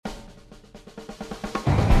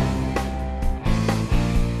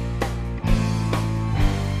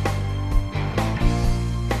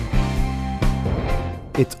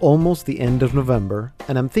It's almost the end of November,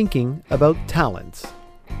 and I'm thinking about talents.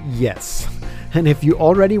 Yes. And if you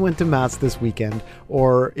already went to Mass this weekend,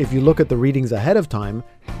 or if you look at the readings ahead of time,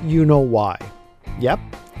 you know why. Yep,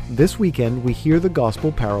 this weekend we hear the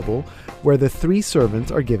gospel parable where the three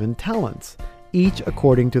servants are given talents, each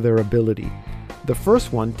according to their ability. The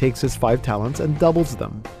first one takes his 5 talents and doubles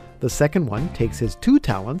them. The second one takes his 2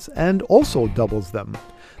 talents and also doubles them.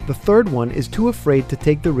 The third one is too afraid to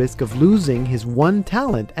take the risk of losing his 1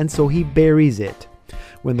 talent, and so he buries it.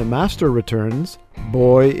 When the master returns,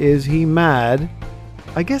 boy is he mad.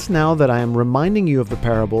 I guess now that I am reminding you of the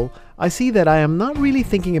parable, I see that I am not really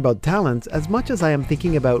thinking about talents as much as I am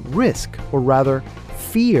thinking about risk, or rather,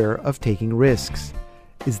 fear of taking risks.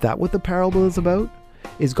 Is that what the parable is about?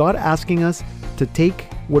 Is God asking us to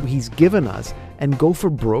take what He's given us and go for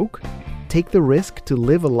broke? Take the risk to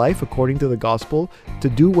live a life according to the gospel, to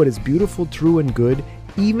do what is beautiful, true, and good,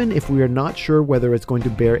 even if we are not sure whether it's going to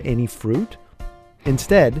bear any fruit?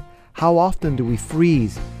 Instead, how often do we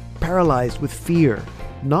freeze, paralyzed with fear,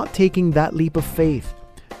 not taking that leap of faith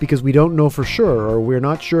because we don't know for sure, or we're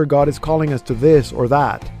not sure God is calling us to this or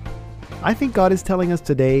that? I think God is telling us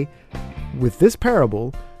today, with this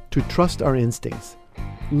parable, to trust our instincts.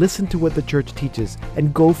 Listen to what the church teaches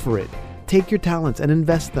and go for it. Take your talents and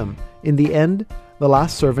invest them. In the end, the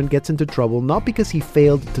last servant gets into trouble not because he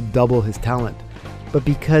failed to double his talent, but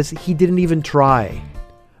because he didn't even try.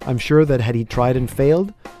 I'm sure that had he tried and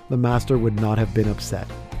failed, the master would not have been upset.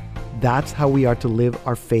 That's how we are to live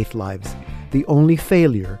our faith lives. The only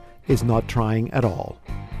failure is not trying at all.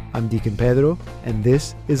 I'm Deacon Pedro, and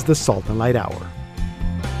this is the Salt and Light Hour.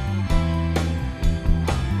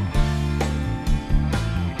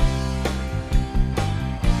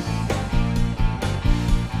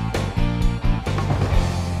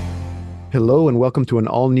 Hello and welcome to an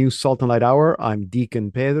all-new Salt and Light Hour. I'm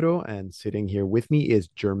Deacon Pedro, and sitting here with me is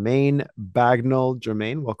Jermaine Bagnall.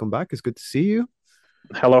 Jermaine, welcome back. It's good to see you.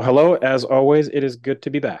 Hello, hello. As always, it is good to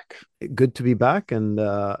be back. Good to be back, and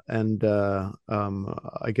I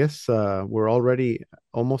guess we're already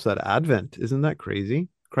almost at Advent. Isn't that crazy?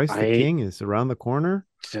 Christ the King is around the corner.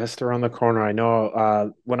 Just around the corner. I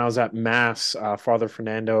know when I was at Mass, Father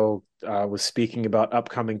Fernando was speaking about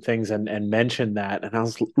upcoming things and mentioned that. And I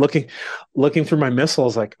was looking through my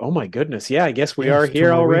missiles like, oh my goodness. Yeah, I guess we are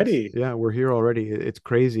here already. Weeks. Yeah, we're here already. It's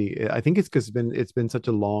crazy. I think it's because it's been such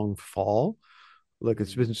a long fall. Like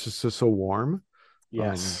it's been just so warm.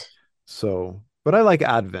 Yes. But I like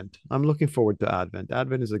Advent. I'm looking forward to Advent.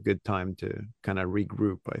 Advent is a good time to kind of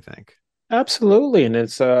regroup, I think. Absolutely. And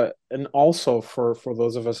it's and also for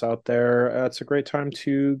those of us out there, it's a great time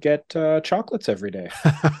to get chocolates every day.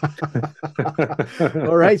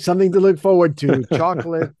 All right, something to look forward to.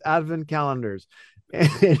 Chocolate Advent calendars.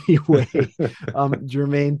 Anyway,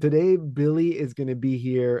 Jermaine, today Billy is going to be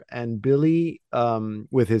here, and Billy,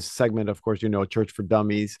 with his segment, of course, Church for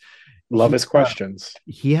Dummies. Love his questions.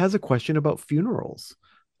 He has a question about funerals.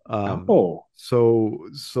 So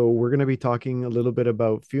we're going to be talking a little bit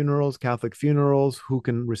about funerals, Catholic funerals, who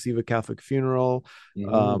can receive a Catholic funeral,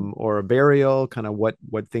 or a burial, kind of what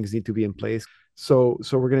things need to be in place. So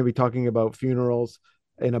we're going to be talking about funerals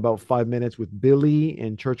in about 5 minutes with Billy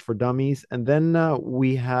in Church for Dummies. And then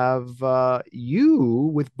we have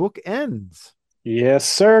you with Bookends.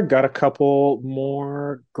 Yes, sir. Got a couple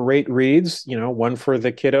more great reads, one for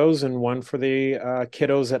the kiddos and one for the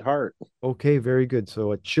kiddos at heart. Okay, very good.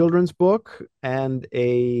 So a children's book and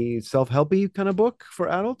a self-helpy kind of book for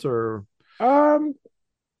adults, or more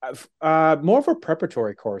of a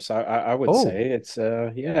preparatory course, I would say. It's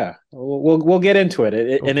yeah. We'll get into it.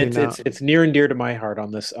 And it's near and dear to my heart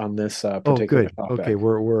on this particular topic. Okay,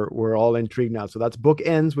 we're all intrigued now. So that's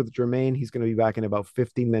Bookends with Jermaine. He's going to be back in about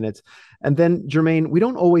 15 minutes. And then Jermaine, we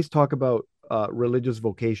don't always talk about religious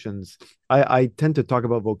vocations. I tend to talk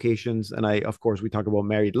about vocations, and of course we talk about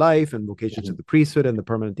married life and vocations to the priesthood and the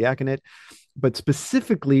permanent diaconate, but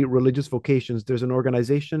specifically religious vocations. There's an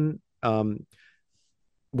organization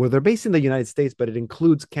well, they're based in the United States, but it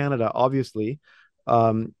includes Canada, obviously,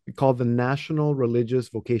 called the National Religious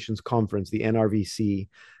Vocations Conference, the NRVC.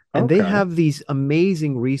 And they have these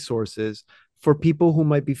amazing resources for people who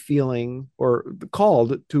might be feeling or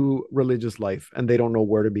called to religious life and they don't know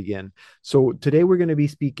where to begin. So today we're going to be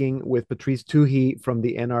speaking with Patrice Tuhi from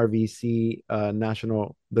the NRVC, the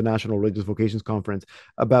National Religious Vocations Conference,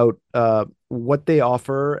 about what they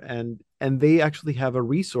offer, and they actually have a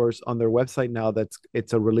resource on their website now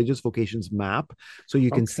it's a religious vocations map. So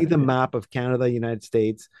you can see the map of Canada, United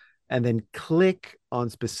States, and then click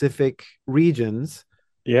on specific regions.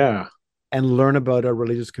 Yeah. And learn about a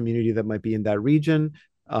religious community that might be in that region.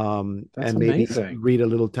 That's and maybe amazing. read a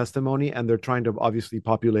little testimony. And they're trying to obviously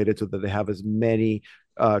populate it so that they have as many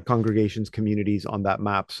congregations, communities on that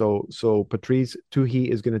map. So Patrice Tuhi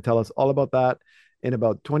is going to tell us all about that in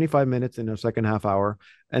about 25 minutes in our second half hour.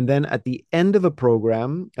 And then at the end of the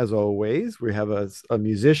program, as always, we have a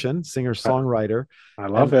musician, singer, songwriter. I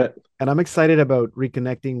love it. And I'm excited about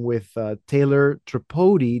reconnecting with Taylor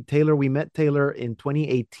Tripodi. Taylor, we met Taylor in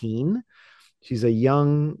 2018. She's a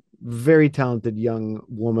young, very talented young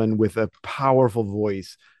woman with a powerful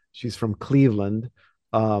voice. She's from Cleveland.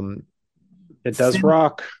 It does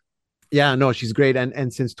rock. Yeah, no, she's great.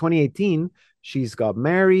 And since 2018, she's got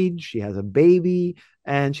married, she has a baby,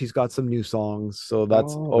 and she's got some new songs. So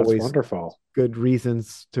that's always wonderful. Good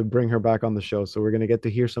reasons to bring her back on the show. So we're going to get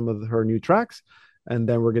to hear some of her new tracks, and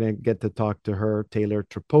then we're going to get to talk to her, Taylor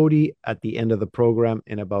Tripodi, at the end of the program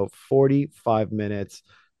in about 45 minutes.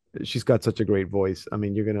 She's got such a great voice. I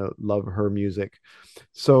mean, you're going to love her music.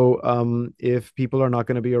 So if people are not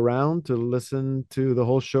going to be around to listen to the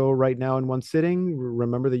whole show right now in one sitting,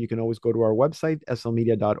 remember that you can always go to our website,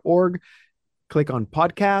 slmedia.org, click on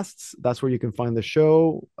podcasts. That's where you can find the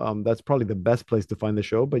show. That's probably the best place to find the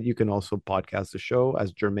show, but you can also podcast the show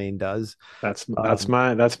as Jermaine does. That's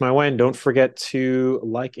my way. And don't forget to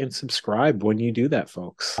like and subscribe when you do that,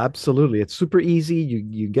 folks. Absolutely. It's super easy.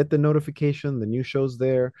 You get the notification, the new show's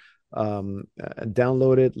there.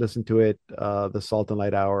 Download it, listen to it, the Salt and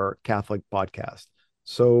Light Hour Catholic podcast.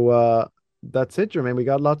 So that's it, Jermaine. We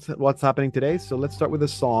got what's happening today. So let's start with a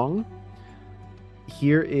song.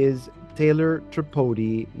 Here is Taylor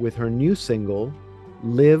Tripodi with her new single,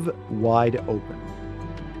 Live Wide Open.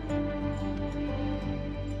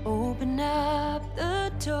 Open up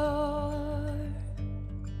the door.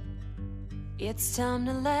 It's time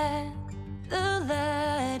to let the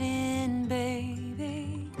light in,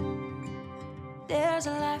 baby. There's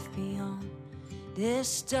a life beyond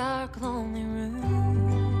this dark, lonely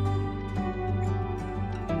room.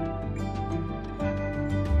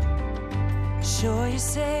 Sure, you're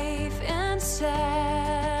safe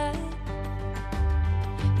inside,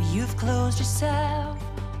 but you've closed yourself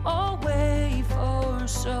away for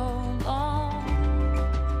so long.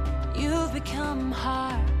 You've become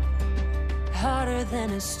harder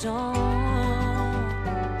than a stone.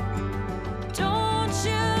 Don't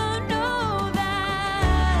you know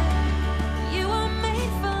that you were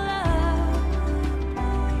made for love?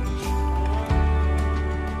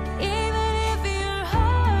 Even if your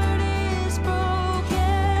heart is broken,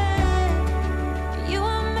 you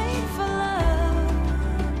were made for love.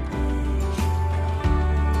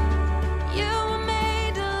 You were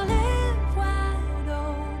made to live wide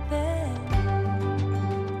open.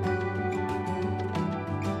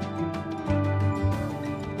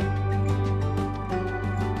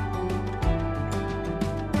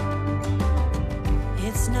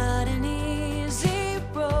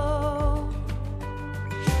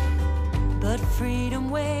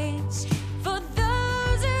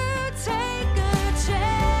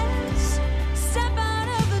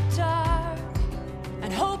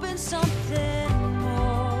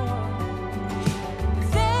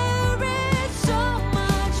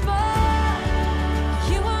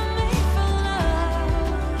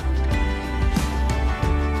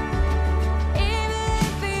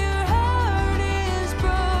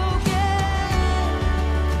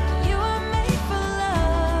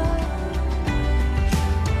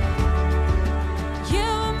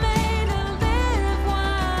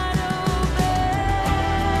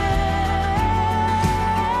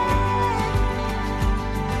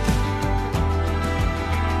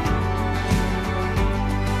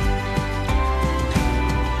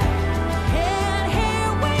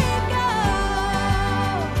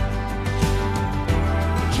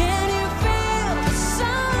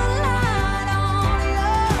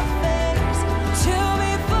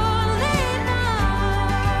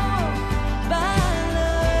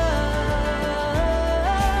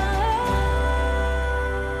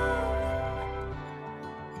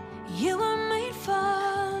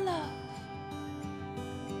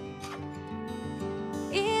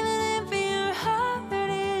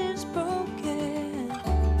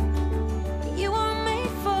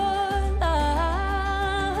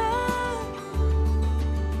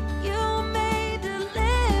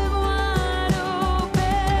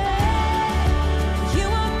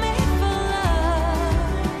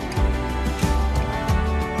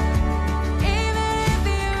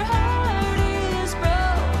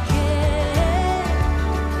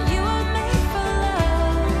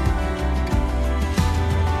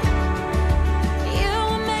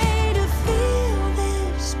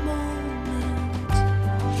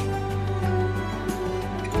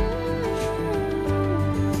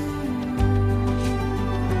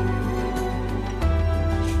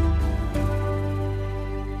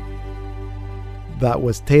 That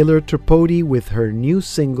was Taylor Tripodi with her new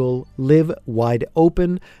single, Live Wide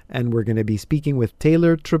Open, and we're going to be speaking with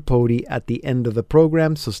Taylor Tripodi at the end of the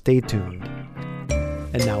program, so stay tuned.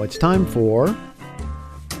 And now it's time for...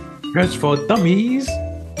 Church for Dummies.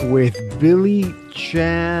 With Billy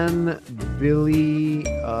Chan. Billy,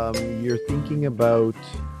 you're thinking about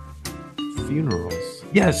funerals.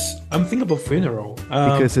 Yes, I'm thinking about funeral.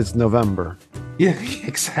 Because it's November. Yeah,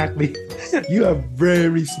 exactly. You are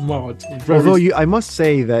very smart. Although I must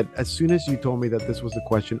say that as soon as you told me that this was the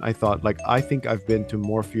question, I thought, like, I think I've been to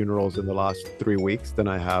more funerals in the last 3 weeks than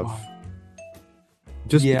I have.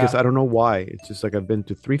 Just because I don't know why. It's just like I've been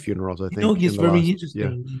to 3 funerals, I think. It's very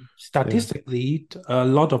interesting. Yeah. Statistically, a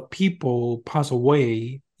lot of people pass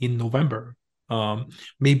away in November.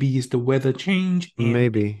 Maybe it's the weather change.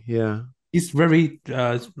 Maybe, yeah. It's very,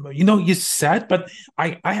 it's sad, but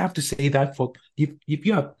I have to say that for if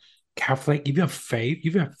you are Catholic, if you have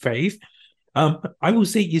faith, I would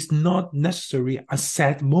say it's not necessarily a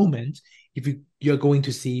sad moment if you're going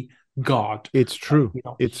to see God. It's true.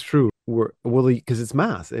 It's true. Because it's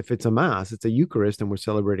Mass. If it's a Mass, it's a Eucharist, and we're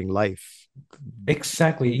celebrating life.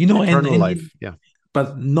 Exactly. Eternal life. Yeah.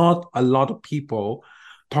 But not a lot of people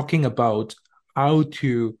talking about what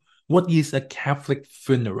is a Catholic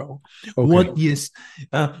funeral? Okay. What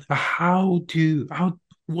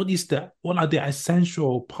are the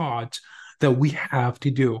essential parts that we have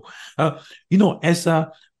to do? As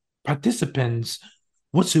participants,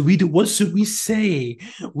 what should we do? What should we say?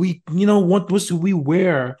 What should we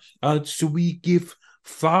wear? Should we give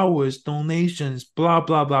flowers, donations, blah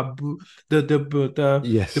blah blah?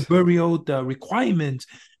 The burial, the requirements.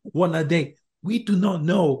 What are they? We do not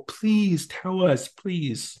know. Please tell us,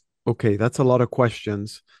 please. Okay, that's a lot of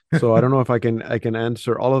questions. So I don't know if I can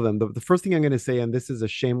answer all of them. The first thing I'm going to say, and this is a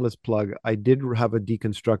shameless plug, I did have a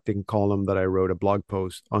deconstructing column that I wrote, a blog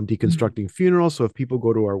post on deconstructing funerals. So if people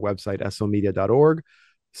go to our website,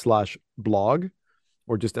 slmedia.org/blog,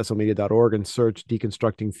 or just slmedia.org and search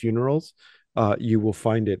deconstructing funerals, you will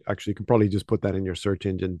find it. Actually, you can probably just put that in your search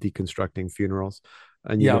engine, deconstructing funerals,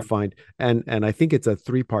 and you will find, and I think it's a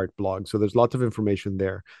 3-part blog. So there's lots of information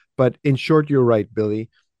there. But in short, you're right,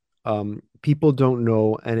 Billy. People don't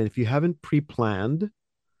know, and if you haven't pre-planned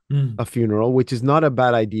a funeral, which is not a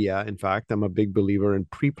bad idea, in fact, I'm a big believer in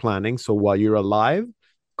pre-planning. So while you're alive,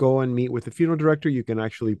 go and meet with the funeral director. You can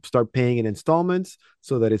actually start paying in installments,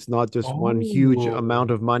 so that it's not just one huge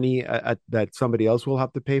amount of money that somebody else will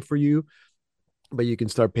have to pay for you, but you can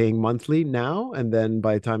start paying monthly now, and then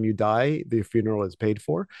by the time you die, the funeral is paid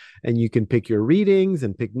for, and you can pick your readings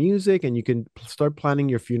and pick music, and you can start planning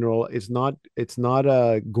your funeral. It's not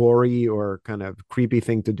a gory or kind of creepy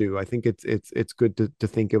thing to do. I think it's good to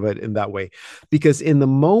think of it in that way, because in the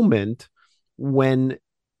moment when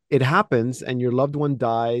it happens and your loved one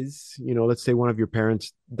dies, let's say one of your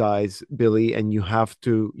parents dies, Billy, and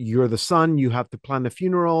you're the son, you have to plan the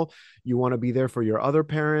funeral, you want to be there for your other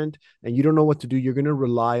parent, and you don't know what to do, you're going to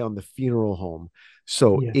rely on the funeral home.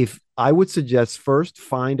 So if I would suggest, first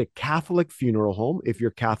find a Catholic funeral home, if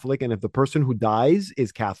you're Catholic, and if the person who dies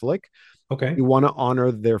is Catholic, okay, you want to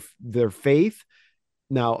honor their faith.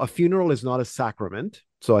 Now, a funeral is not a sacrament.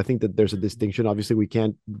 So I think that there's a distinction. Obviously, we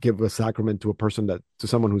can't give a sacrament to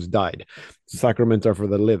someone who's died. Sacraments are for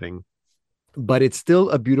the living, but it's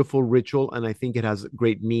still a beautiful ritual, and I think it has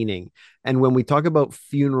great meaning. And when we talk about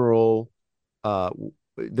funeral,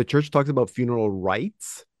 the church talks about funeral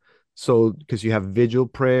rites. So because you have vigil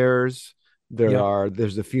prayers,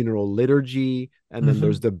 there's the funeral liturgy, and then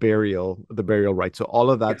there's the burial rite. So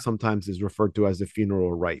all of that sometimes is referred to as the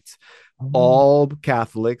funeral rites. All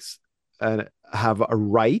Catholics have a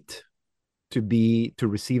right to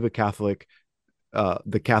receive the Catholic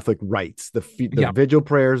rites, the vigil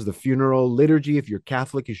prayers, the funeral liturgy. If you're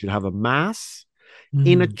Catholic, you should have a Mass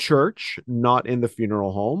in a church, not in the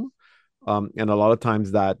funeral home. And a lot of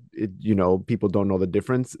times that people don't know the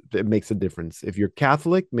difference. It makes a difference. If you're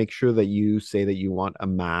Catholic, make sure that you say that you want a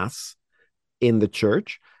Mass in the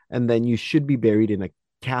church, and then you should be buried in a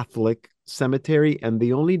Catholic cemetery. And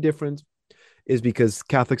the only difference is because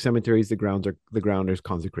Catholic cemeteries, the ground is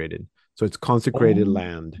consecrated. So it's consecrated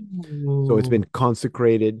land. So it's been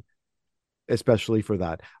consecrated especially for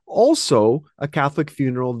that. Also, a Catholic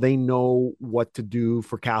funeral, they know what to do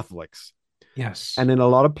for Catholics. Yes. And in a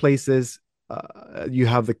lot of places, you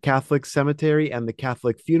have the Catholic cemetery and the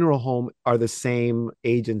Catholic funeral home are the same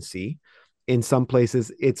agency. In some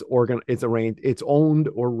places, it's arranged, it's owned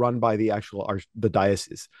or run by the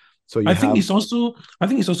diocese. So I think it's also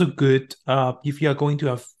good if you are going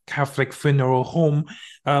to a Catholic funeral home,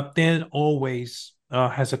 then always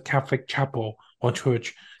has a Catholic chapel or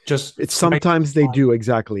church just It's right. sometimes they do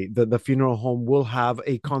exactly. The funeral home will have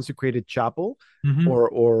a consecrated chapel Mhm.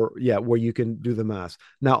 or yeah, where you can do the mass.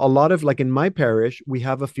 Now, a lot of like in my parish, we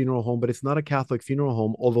have a funeral home, but it's not a Catholic funeral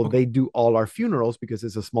home, although Okay. they do all our funerals because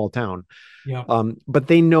it's a small town. Yeah. But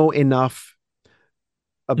they know enough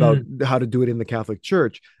about Mm. how to do it in the Catholic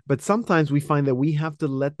Church. But sometimes we find that we have to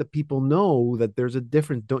let the people know that there's a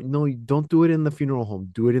difference. Don't do it in the funeral home.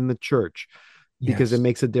 Do it in the church because it Yes.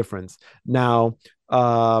 makes a difference. Now,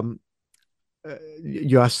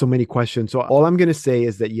 you asked so many questions. So all I'm going to say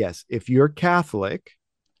is that yes, if you're Catholic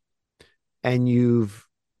and you've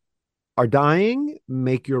are dying,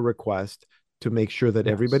 make your request to make sure that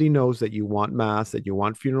Yes. everybody knows that you want mass, that you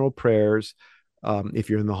want funeral prayers. If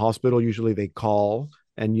you're in the hospital, usually they call,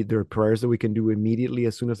 and there are prayers that we can do immediately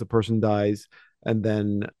as soon as the person dies, and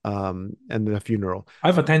then a funeral.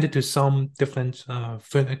 I've attended to some different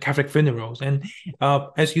Catholic funerals, and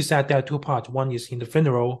as you said, there are two parts. One is in the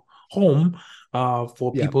funeral home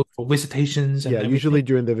for Yeah, people for visitations and yeah. everything, Usually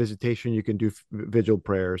during the visitation, you can do vigil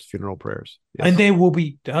prayers, funeral prayers. and Yes. there will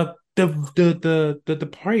be the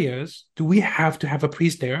prayers. Do we have to have a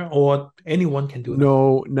priest there, or anyone can do that?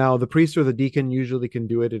 No, now the priest or the deacon usually can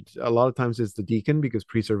do it. It's a lot of times it's the deacon because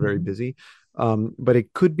priests are very Mhm. busy. But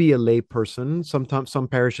it could be a lay person. Sometimes some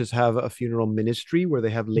parishes have a funeral ministry where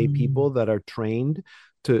they have lay Mm. people that are trained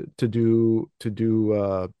to do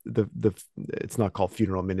the it's not called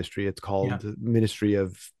funeral ministry. It's Yeah. called ministry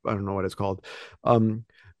of I don't know what it's called. Um,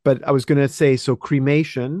 but I was going to say so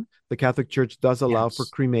cremation. The Catholic Church does allow for Yes.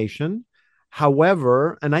 cremation.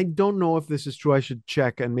 However, and I don't know if this is true, I should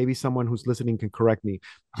check, and maybe someone who's listening can correct me.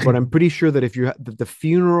 But I'm pretty sure that if you the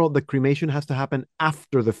funeral, the cremation has to happen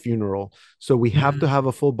after the funeral. So we have to have Mm.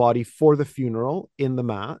 a full body for the funeral in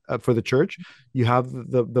the for the church. You have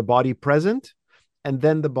the body present, and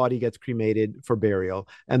then the body gets cremated for burial.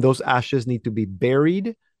 And those ashes need to be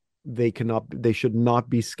buried. They should not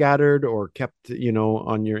be scattered or kept,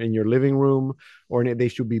 on your in your living room, or they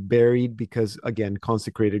should be buried because again,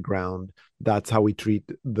 consecrated ground. That's how we treat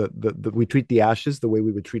we treat the ashes the way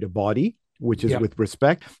we would treat a body, which is Yeah. with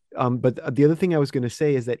respect. But the other thing I was going to say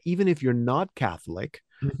is that even if you're not Catholic,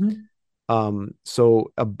 Mhm.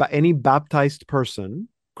 so any baptized person,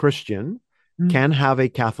 Christian, Mm. can have a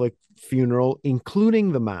Catholic funeral,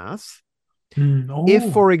 including the mass. Mm. If,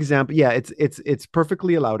 Oh. for example, yeah, it's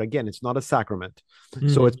perfectly allowed. Again, it's not a sacrament,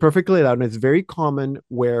 so it's Mm. perfectly allowed, and it's very common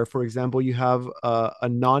where, for example, you have a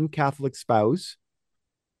non-Catholic spouse,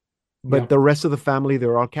 but Yeah. the rest of the family,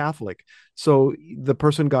 they're all Catholic. So the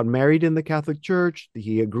person got married in the Catholic Church.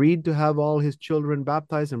 He agreed to have all his children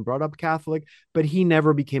baptized and brought up Catholic, but he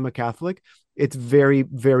never became a Catholic. It's very,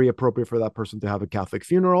 very appropriate for that person to have a Catholic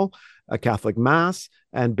funeral, a Catholic mass,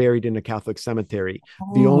 and buried in a Catholic cemetery.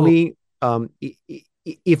 The Oh. only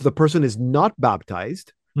if the person is not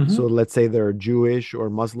baptized, so Mhm. let's say they're Jewish or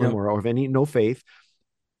Muslim Yeah. or of any no faith,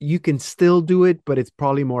 you can still do it, but it's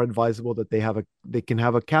probably more advisable that they can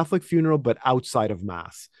have a Catholic funeral, but outside of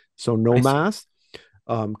mass. So no I see. mass,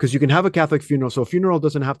 because you can have a Catholic funeral. So a funeral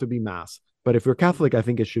doesn't have to be mass, but if you're Catholic, I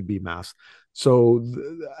think it should be mass. So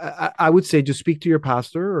I would say just speak to your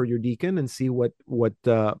pastor or your deacon and see what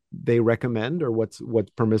they recommend or what's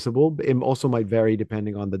permissible. It also might vary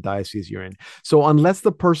depending on the diocese you're in. So unless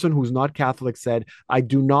the person who's not Catholic said, "I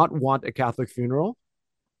do not want a Catholic funeral,"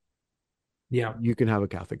 Yeah. you can have a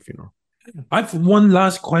Catholic funeral. I've one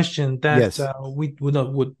last question that Yes. we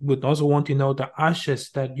would also want to know. The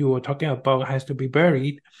ashes that you were talking about has to be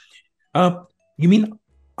buried. You mean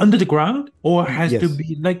under the ground, or has to Yes.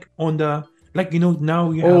 be like on the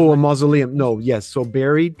now you have Oh, a like mausoleum. No, yes. So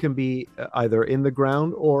buried can be either in the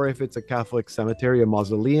ground, or if it's a Catholic cemetery, a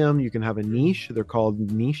mausoleum. You can have a niche. They're called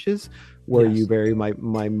niches, where you yes. bury my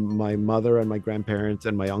mother and my grandparents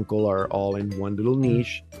and my uncle are all in one little Mm.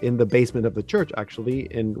 niche in the basement of the church, actually,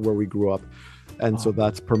 in where we grew up. And so Oh,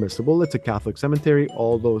 that's permissible. It's a Catholic cemetery.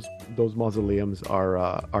 All those mausoleums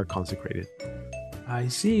are consecrated. I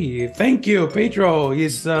see. Thank you, Pedro.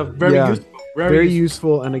 It's very Yeah. useful. Very Very useful.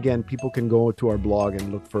 useful. And again, people can go to our blog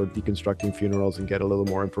and look for deconstructing funerals and get a little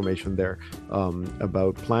more information there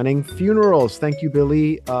about planning funerals. Thank you,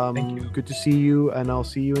 Billy. Thank you. Good to see you, and I'll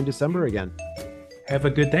see you in December again. Have a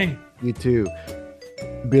good day. You too.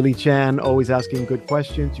 Billy Chan, always asking good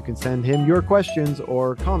questions. You can send him your questions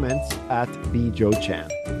or comments at bjoechan.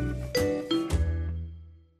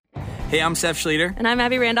 Hey, I'm SLHour, And I'm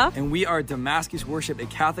Abby Randolph, and we are Damascus Worship, a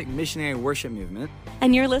Catholic missionary worship movement.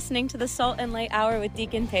 and you're listening to the Salt and Light Hour with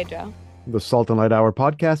Deacon Pedro. The Salt and Light Hour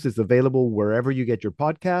podcast is available wherever you get your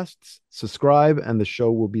podcasts. Subscribe, and the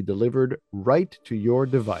show will be delivered right to your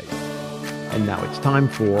device. And now it's time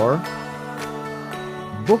for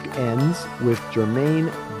Bookends with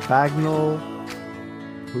Jermaine Bagnall,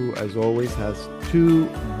 who, as always, has 2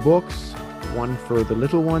 books, one for the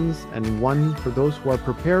little ones and one for those who are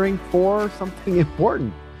preparing for something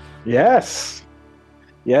important. Yes.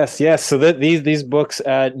 Yes. So that these books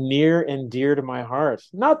near and dear to my heart.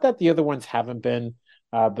 Not that the other ones haven't been,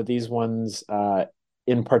 but these ones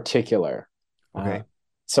in particular. Okay.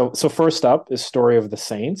 So first up is Story of the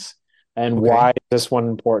Saints, and Okay. why is this one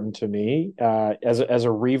important to me? As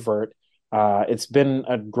a revert, it's been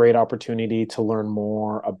a great opportunity to learn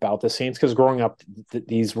more about the saints, because growing up,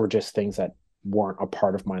 these were just things that weren't a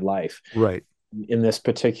part of my life. Right. In this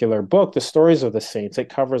particular book, the Stories of the Saints, it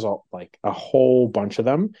covers a whole bunch of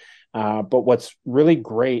them. But what's really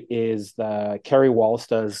great is Carrie Wallace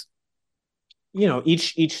does,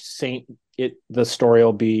 each saint, the story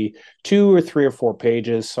will be 2 or 3 or 4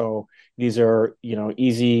 pages. So these are,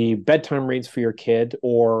 easy bedtime reads for your kid,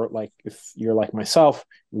 or like if you're like myself,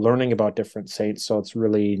 learning about different saints. So it's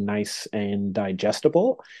really nice and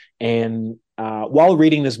digestible. And while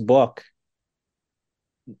reading this book,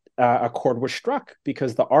 a chord was struck,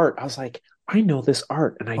 because the art, I was like, I know this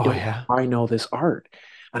art, and I know this art.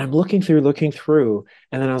 And I'm looking through,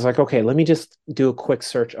 and then I was like, okay, let me just do a quick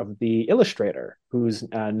search of the illustrator, who's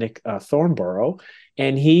Nick Thornborough,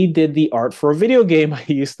 and he did the art for a video game I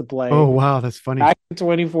used to play. Oh, wow, that's funny. Back in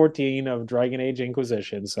 2014 of Dragon Age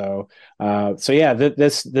Inquisition. So yeah,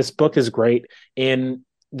 this book is great. And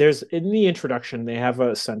there's, in the introduction, they have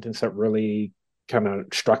a sentence that really kind of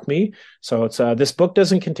struck me. So it's this book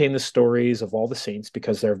doesn't contain the stories of all the saints,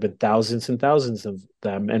 because there have been thousands and thousands of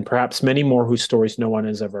them, and perhaps many more whose stories no one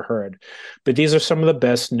has ever heard. But these are some of the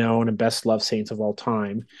best known and best loved saints of all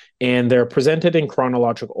time, and they're presented in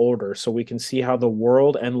chronological order, so we can see how the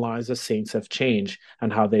world and lives of saints have changed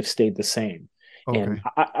and how they've stayed the same. Okay. And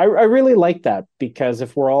I really like that, because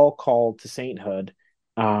if we're all called to sainthood,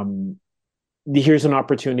 here's an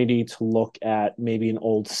opportunity to look at maybe an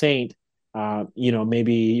old saint.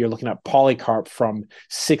 Maybe you're looking at Polycarp from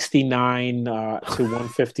 69 to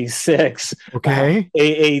 156 Okay.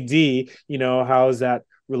 AD. How is that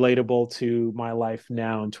relatable to my life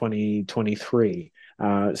now in 2023?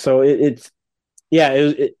 So it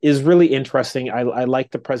is really interesting. I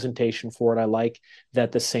like the presentation for it. I like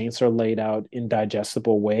that the saints are laid out in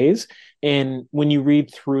digestible ways. And when you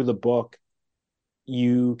read through the book,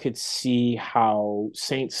 you could see how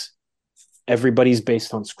saints, everybody's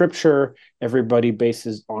based on scripture, everybody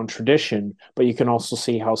bases on tradition, but you can also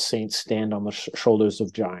see how saints stand on the shoulders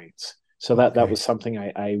of giants. So that was something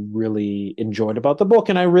I really enjoyed about the book,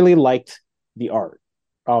 and I really liked the art,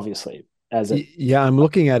 obviously. Yeah, I'm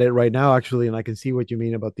looking at it right now, actually, and I can see what you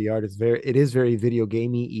mean about the art. It is very video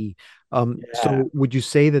gamey-y. So would you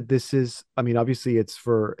say that this is, I mean, obviously it's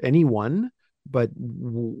for anyone, but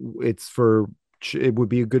it would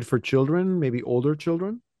be good for children, maybe older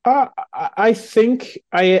children? I think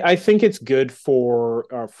it's good for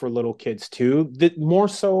little kids too. More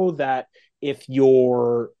so that if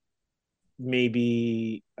you're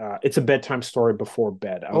maybe it's a bedtime story before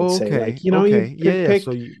bed, I would say. Like, you pick,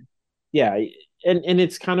 so and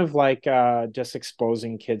it's kind of like just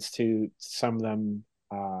exposing kids to some of them,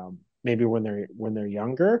 maybe when they're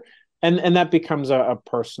younger, and that becomes a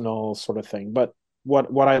personal sort of thing. But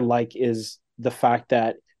what I like is the fact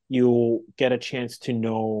that you'll get a chance to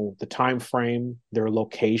know the time frame, their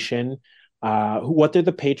location, what they're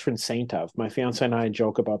the patron saint of. My fiance and I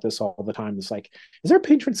joke about this all the time. It's like, is there a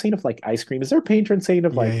patron saint of like ice cream? Is there a patron saint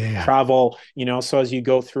of travel? So as you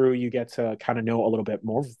go through, you get to kind of know a little bit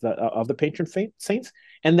more of the patron saints,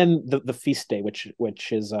 and then the feast day,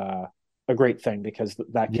 which is a great thing, because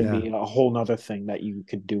that can be a whole nother thing that you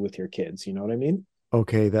could do with your kids. You know what I mean?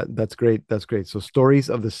 Okay, that's great. That's great. So, Stories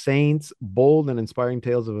of the Saints, bold and inspiring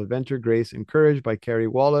tales of adventure, grace, and courage by Carrie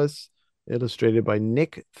Wallace, illustrated by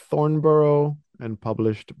Nick Thornborough, and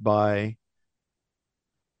published by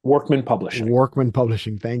Workman Publishing. Workman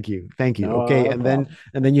Publishing. Thank you. No Okay, problem.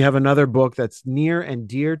 and then you have another book that's near and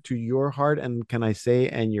dear to your heart, and can I say,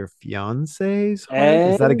 and your fiance's heart?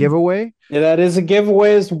 Is that a giveaway? Yeah, that is a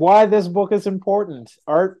giveaway. Is why this book is important.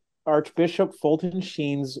 Archbishop Fulton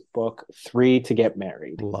Sheen's book, 3 to Get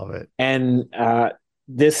Married. Love it. And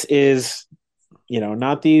this is,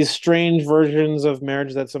 not these strange versions of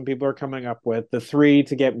marriage that some people are coming up with. The 3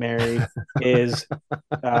 to Get Married is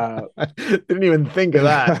didn't even think of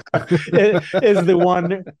that. is the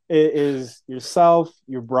one, is yourself,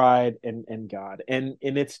 your bride, and God. And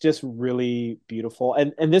it's just really beautiful.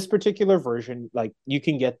 And this particular version, like, you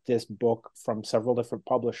can get this book from several different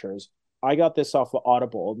publishers. I got this off of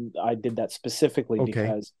Audible. I did that specifically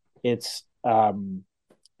because it's a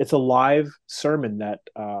live sermon that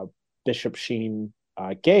Bishop Sheen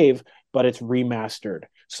gave, but it's remastered.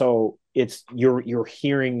 So you're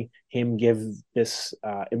hearing him give this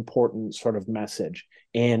important sort of message.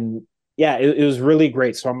 And yeah, it was really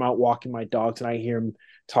great. So I'm out walking my dogs and I hear him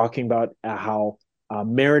talking about how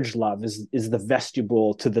marriage love is the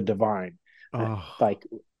vestibule to the divine. Oh, Like,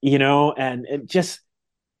 and it just,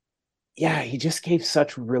 yeah, he just gave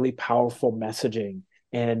such really powerful messaging.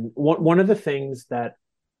 And one of the things that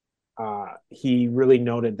he really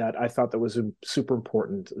noted that I thought that was super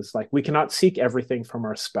important is like, we cannot seek everything from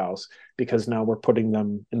our spouse because now we're putting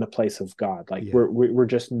them in the place of God. Like yeah. we're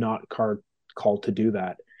just not called to do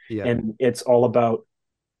that. Yeah. And it's all about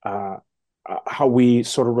how we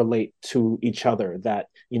sort of relate to each other. That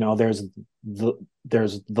there's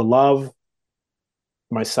the love,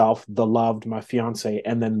 myself, the loved, my fiance,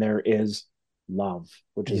 and then there is love,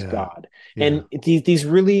 which is Yeah. God. Yeah. And these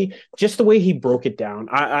really, just the way he broke it down,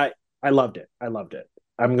 I loved it. I loved it.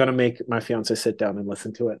 I'm gonna make my fiance sit down and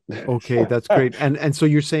listen to it. Okay, that's great. And so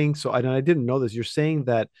you're saying, so I didn't know this. You're saying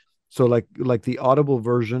that, so like the Audible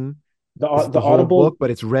version is The the whole book, Audible but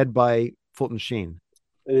it's read by Fulton Sheen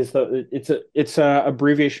it's a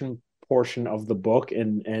abbreviation portion of the book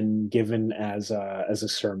and given as a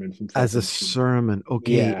sermon from as a Fulton Sheen. sermon.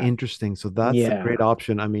 Okay, Yeah, interesting. So that's a yeah, great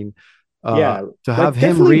option. I mean, yeah. to have Like him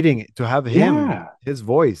definitely, reading it, to have him, yeah, his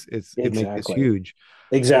voice, it's exactly. huge.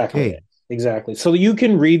 Exactly. Okay. Exactly. So you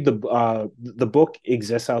can read the book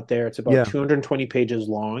exists out there. It's about Yeah. 220 pages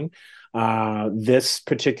long. This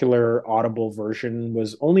particular Audible version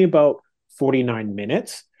was only about 49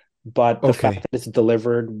 minutes, but the fact Okay. that it's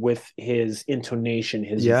delivered with his intonation,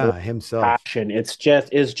 his voice, Yeah, himself. passion, it's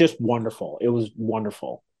just wonderful. It was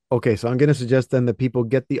wonderful. Okay, so I'm going to suggest then that people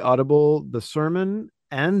get the Audible, the sermon,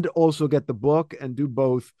 and also get the book and do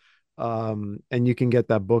both. And you can get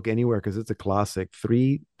that book anywhere because it's a classic.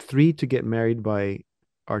 Three to Get Married by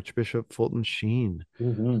Archbishop Fulton Sheen.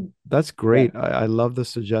 Mm-hmm. That's Yeah. great. I love the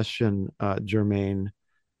suggestion, Jermaine.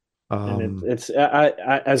 And it's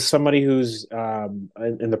as somebody who's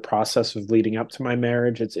in the process of leading up to my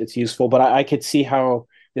marriage, it's useful. But I could see how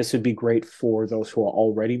this would be great for those who are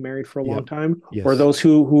already married for a Yep. long time, Yes. or those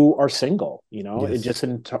who are single. It Yes. just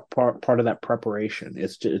in part of that preparation.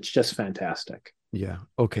 It's just fantastic. Yeah.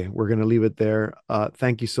 Okay. We're going to leave it there.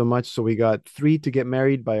 Thank you so much. So we got Three to Get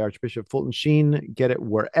Married by Archbishop Fulton Sheen. Get it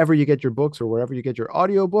wherever you get your books or wherever you get your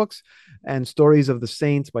audiobooks. And Stories of the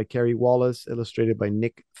Saints by Carrie Wallace, illustrated by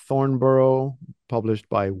Nick Thornborough, published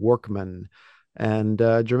by Workman. And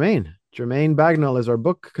Jermaine Bagnall is our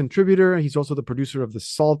book contributor. He's also the producer of the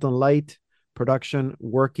Salt and Light production,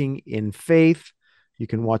 Working in Faith. You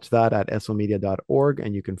can watch that at slmedia.org,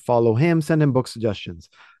 and you can follow him, send him book suggestions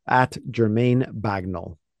at Jermaine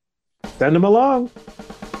Bagnall. Send them along.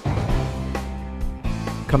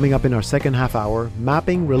 Coming up in our second half hour,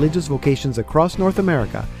 mapping religious vocations across North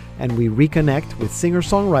America, and we reconnect with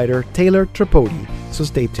singer-songwriter Taylor Tripodi. So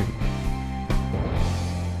stay tuned.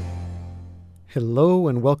 Hello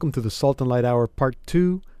and welcome to the Salt and Light Hour Part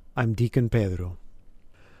 2. I'm Deacon Pedro.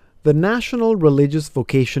 The National Religious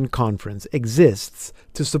Vocation Conference exists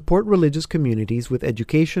to support religious communities with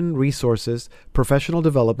education, resources, professional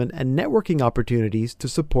development, and networking opportunities to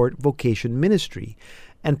support vocation ministry,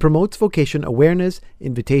 and promotes vocation awareness,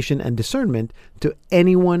 invitation, and discernment to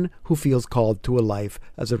anyone who feels called to a life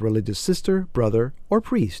as a religious sister, brother, or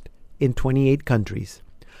priest in 28 countries.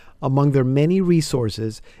 Among their many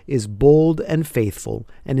resources is Bold and Faithful,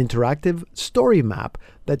 an interactive story map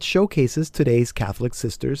that showcases today's Catholic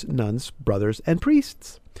sisters, nuns, brothers, and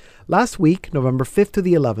priests. Last week, November 5th to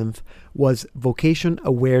the 11th, was Vocation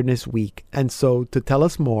Awareness Week, and so to tell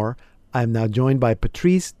us more, I am now joined by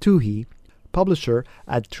Patrice Tuhi, publisher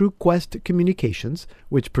at True Quest Communications,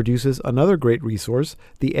 which produces another great resource,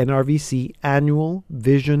 the NRVC Annual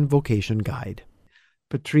Vision Vocation Guide.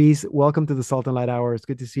 Patrice, welcome to the Salt and Light Hour. It's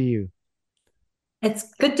good to see you.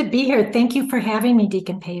 It's good to be here. Thank you for having me,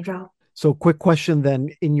 Deacon Pedro. So quick question then,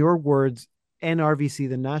 in your words, NRVC,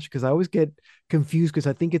 the National, because I always get confused because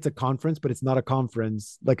I think it's a conference, but it's not a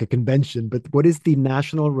conference, like a convention. But what is the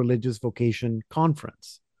National Religious Vocation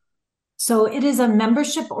Conference? So it is a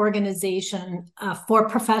membership organization for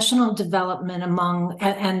professional development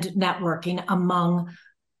and networking among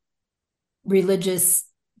religious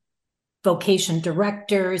vocation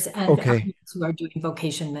directors and Okay. who are doing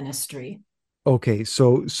vocation ministry. Okay,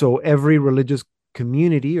 so every religious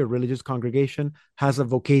community or religious congregation has a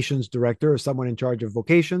vocations director or someone in charge of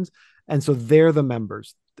vocations, and so they're the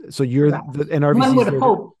members. So you're Correct. the NRVC. One would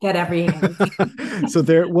hope that every So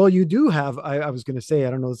there, well, you do have. I was going to say,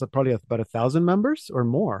 I don't know, it's probably about 1,000 members or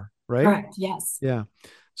more, right? Correct. Yes. Yeah.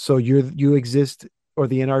 So you exist, or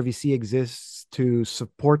the NRVC exists to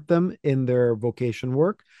support them in their vocation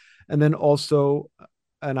work, and then also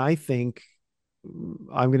And I think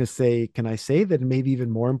I'm going to say, can I say that maybe even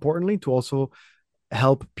more importantly, to also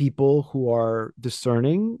help people who are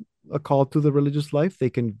discerning a call to the religious life, they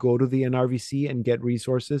can go to the NRVC and get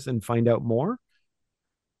resources and find out more?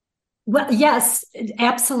 Well, yes,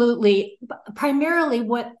 absolutely. Primarily,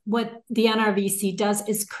 what the NRVC does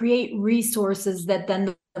is create resources that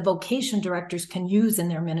then the vocation directors can use in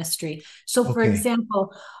their ministry. So, for Okay.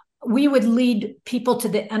 example, we would lead people to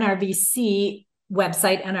the NRVC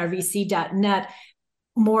website, nrvc.net,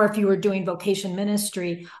 more if you were doing vocation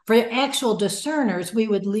ministry. For actual discerners, we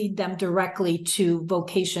would lead them directly to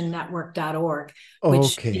vocationnetwork.org,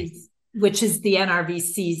 Okay. which is the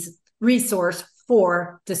NRVC's resource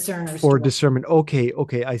for discerners. For discernment. Okay.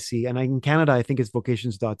 Okay. I see. And in Canada, I think it's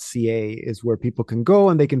vocations.ca is where people can go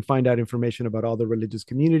and they can find out information about all the religious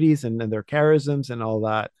communities and their charisms and all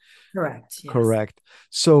that. Correct. Yes. Correct.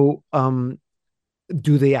 So,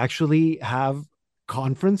 do they actually have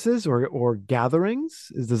conferences or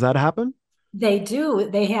gatherings? Does that happen? They do.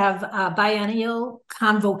 They have biennial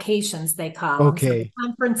convocations, they call them. So the Okay.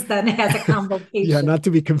 conference then has a convocation. Yeah, not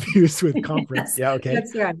to be confused with conference. Yes, Yeah, okay.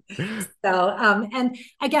 that's right. So, and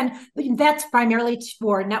again, that's primarily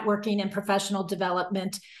for networking and professional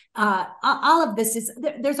development. All of this is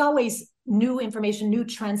there's always new information, new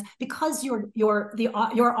trends, because your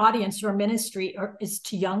audience, your ministry is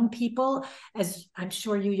to young people, as I'm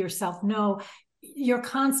sure you yourself know. You're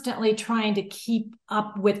constantly trying to keep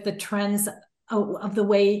up with the trends of the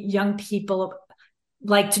way young people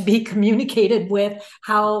like to be communicated with,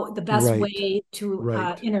 how the best Right. way to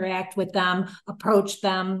Right. interact with them, approach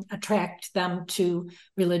them, attract them to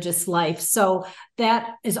religious life. So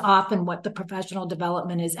that is often what the professional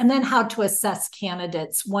development is. And then how to assess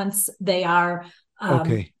candidates once they are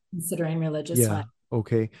Okay. considering religious Yeah. life.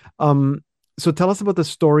 Okay. So tell us about the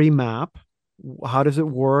story map. How does it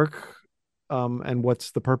work? And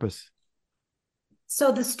what's the purpose?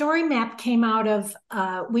 So the story map came out of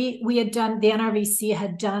we had done, the NRVC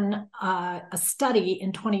had done a study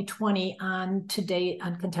in 2020 on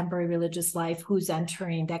contemporary religious life, who's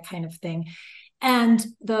entering, that kind of thing. And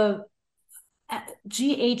the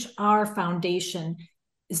GHR Foundation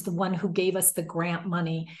is the one who gave us the grant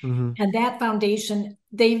money. Mhm. And that foundation,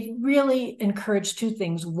 they really encourage two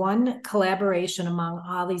things. One, collaboration among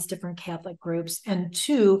all these different Catholic groups. And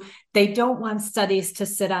two, they don't want studies to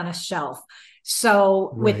sit on a shelf.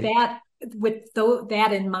 So with Right.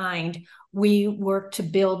 that in mind, we work to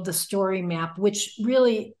build the story map, which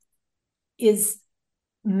really is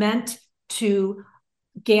meant to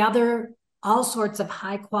gather all sorts of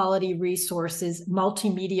high quality resources,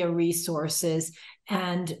 multimedia resources,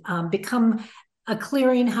 and become a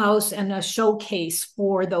clearinghouse and a showcase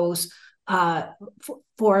for those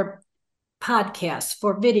for podcasts,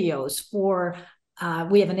 for videos, for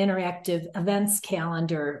we have an interactive events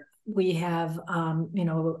calendar. We have,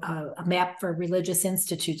 a map for religious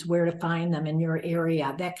institutes, where to find them in your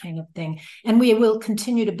area, that kind of thing. And we will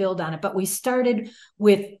continue to build on it. But we started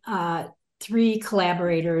with 3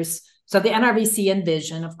 collaborators. So the NRVC and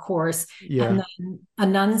Vision, of course, Yeah. and then A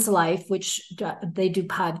Nun's Life, which they do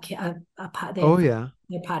podcast. Oh, yeah.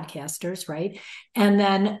 They're podcasters, right? And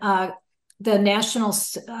then the National,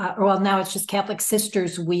 well, now it's just Catholic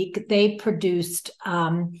Sisters Week. They produced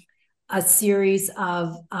a series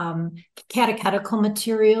of catechetical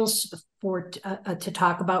materials to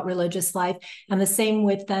talk about religious life. And the same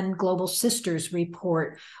with then Global Sisters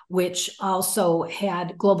Report, which also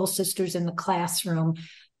had Global Sisters in the classroom.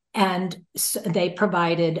 And they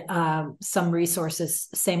provided some resources,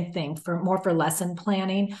 same thing, for lesson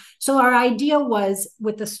planning. So our idea was,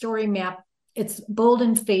 with the story map, it's bold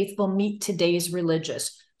and faithful meet today's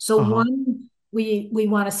religious. So one, we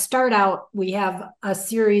want to start out, we have a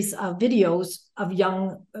series of videos of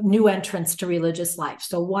young new entrants to religious life.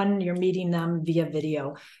 So one, you're meeting them via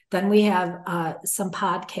video. Then we have some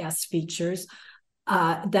podcast features.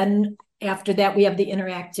 Then after that, we have the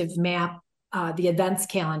interactive map, the events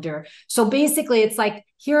calendar. So basically it's like,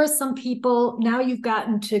 here are some people, now you've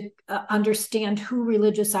gotten to understand who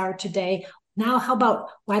religious are today. Now, how about,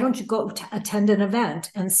 why don't you go to attend an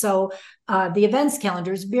event? And so the events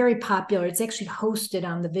calendar is very popular. It's actually hosted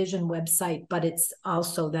on the Vision website, but it's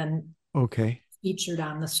also then featured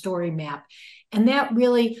on the story map. And that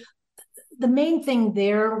really, the main thing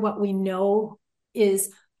there, what we know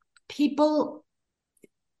is people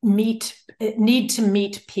need to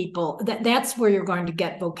meet people. That's where you're going to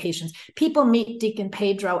get vocations. People meet Deacon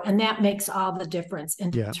Pedro, and that makes all the difference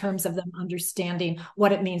in terms of them understanding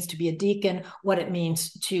what it means to be a deacon, what it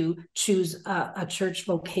means to choose a church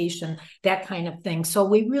vocation, that kind of thing. So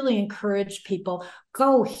we really encourage people,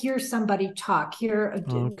 go hear somebody talk,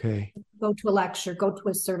 go to a lecture, go to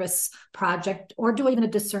a service project, or do even a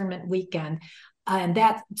discernment weekend. And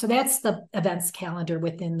that's the events calendar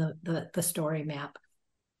within the story map.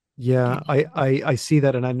 Yeah, I see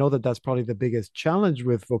that, and I know that that's probably the biggest challenge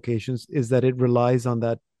with Vocations is that it relies on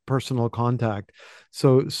that personal contact.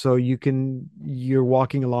 So you're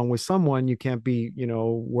walking along with someone, you can't be,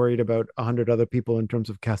 worried about 100 other people in terms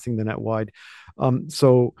of casting the net wide.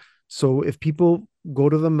 So if people go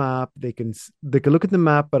to the map, they can look at the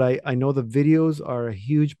map, but I know the videos are a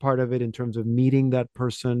huge part of it in terms of meeting that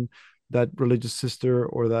person, that religious sister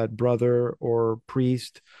or that brother or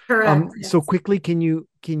priest. Correct. So Yes. quickly, can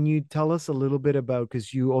you tell us a little bit about,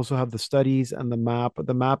 because you also have the studies and the map.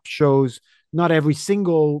 The map shows not every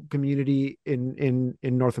single community in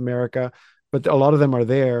North America, but a lot of them are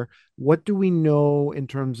there. What do we know in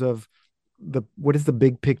terms of what is the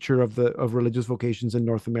big picture of religious vocations in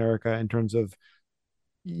North America in terms of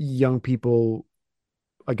young people,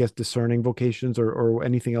 I guess, discerning vocations or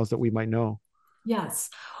anything else that we might know? Yes.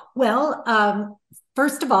 Well,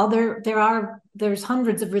 first of all, there's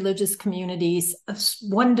hundreds of religious communities,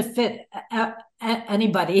 one to fit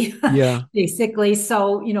anybody, Yeah. basically.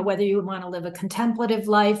 So, whether you want to live a contemplative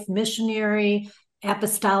life, missionary,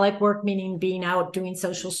 apostolic work, meaning being out doing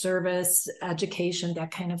social service, education,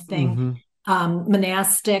 that kind of thing,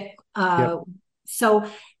 monastic. Yep.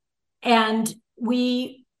 And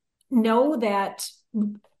we know that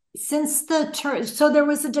since so there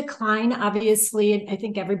was a decline, obviously. I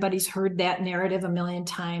think everybody's heard that narrative a million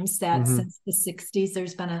times that since the 60s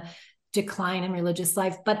there's been a decline in religious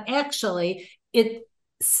life, but actually it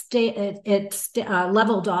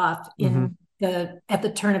leveled off at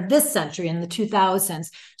the turn of this century, in the 2000s.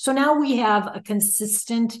 So now we have a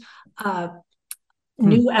consistent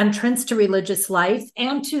new entrance to religious life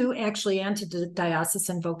and to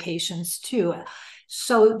diocesan vocations too.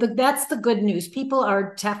 So that's the good news. People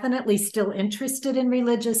are definitely still interested in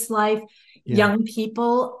religious life. Yeah. Young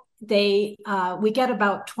people, we get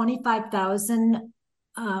about 25,000.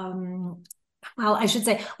 Well, I should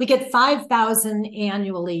say we get 5,000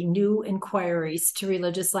 annually new inquiries to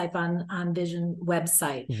religious life on Vision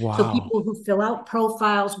website. Wow. So people who fill out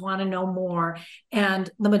profiles want to know more, and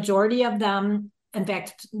the majority of them, in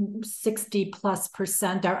fact,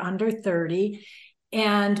 60+% are under 30.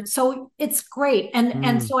 And so it's great.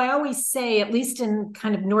 And so I always say, at least in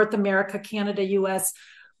kind of North America, Canada, US,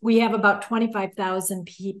 we have about 25,000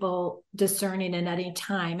 people discerning at any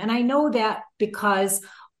time. And I know that because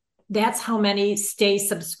that's how many stay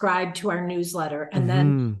subscribed to our newsletter. And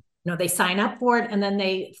then, they sign up for it and then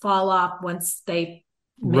they fall off once they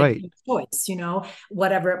make a choice,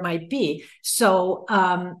 whatever it might be. So,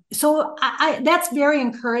 that's very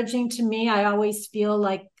encouraging to me. I always feel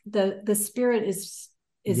like the Spirit is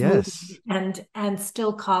Yes. moving and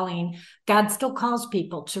still calling. God still calls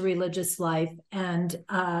people to religious life, and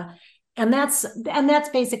that's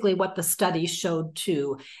basically what the study showed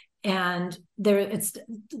too. And it's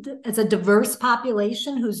a diverse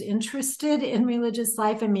population who's interested in religious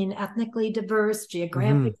life. I mean, ethnically diverse,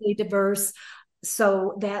 geographically diverse.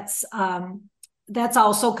 So that's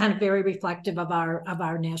also kind of very reflective of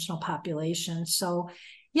our national population. So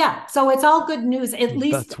yeah, so it's all good news. At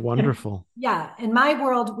least That's wonderful. In my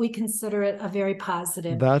world, we consider it a very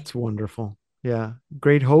positive. That's wonderful. Yeah,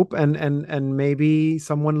 great hope, and maybe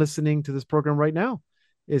someone listening to this program right now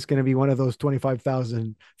is going to be one of those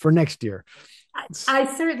 25,000 for next year. I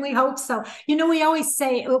certainly hope so. We always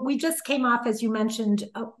say, we just came off, as you mentioned,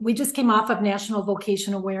 we just came off of National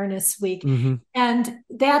Vocation Awareness Week. And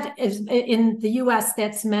that is, in the US,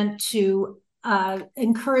 that's meant to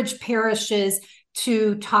encourage parishes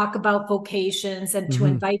to talk about vocations and to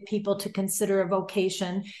invite people to consider a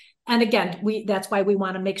vocation. And again, that's why we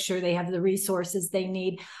want to make sure they have the resources they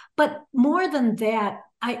need. But more than that,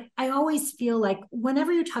 I always feel like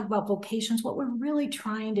whenever you talk about vocations, what we're really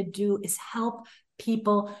trying to do is help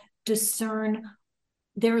people discern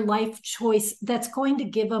their life choice that's going to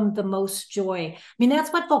give them the most joy. I mean,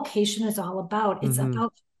 that's what vocation is all about. It's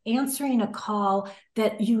about answering a call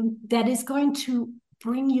that is going to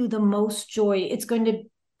bring you the most joy. It's going to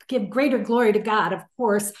give greater glory to God, of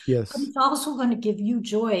course. Yes. But it's also going to give you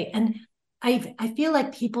joy. And I feel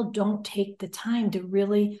like people don't take the time to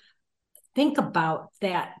really think about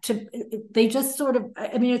that. They just sort of,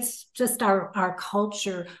 I mean, it's just our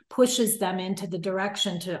culture pushes them into the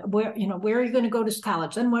direction to where are you going to go to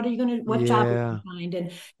college? Then what job are you going to find?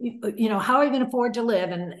 And, how are you going to afford to live?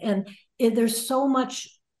 And there's so much.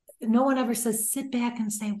 No one ever says, sit back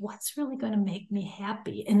and say, what's really going to make me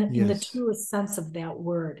happy in the truest sense of that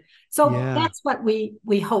word. So that's what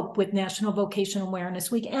we hope with National Vocation Awareness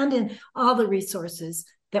Week and in all the resources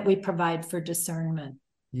that we provide for discernment.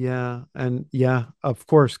 Yeah, and yeah, of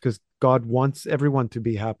course, because God wants everyone to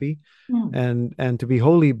be happy Mm. and to be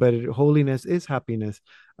holy, but holiness is happiness.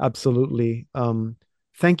 Absolutely.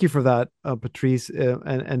 Thank you for that, Patrice,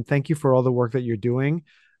 and thank you for all the work that you're doing,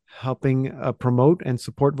 helping promote and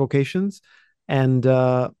support vocations, and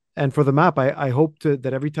for the map. I hope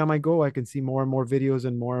that every time I go, I can see more and more videos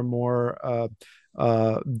and more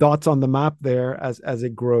dots on the map there as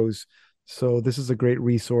it grows. So this is a great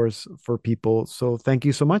resource for people. So thank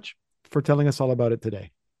you so much for telling us all about it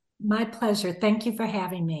today. My pleasure. Thank you for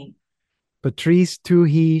having me. Patrice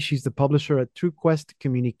Tuhi, she's the publisher at TrueQuest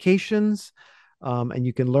Communications. And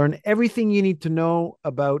you can learn everything you need to know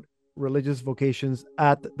about religious vocations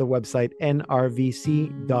at the website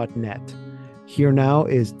nrvc.net. Here now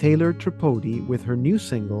is Taylor Tripodi with her new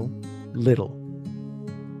single, Little.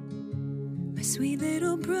 My sweet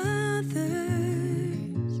little brothers,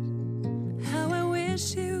 how I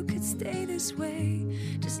wish you could stay this way,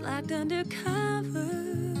 just locked under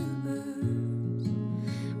covers,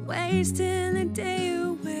 wasting the day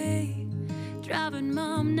away, driving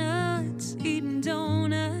mom nuts, eating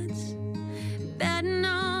donuts, betting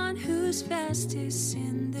on who's fastest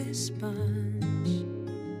in this bunch.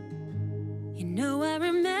 You know I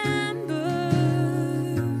remember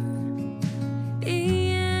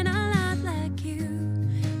being a lot like you,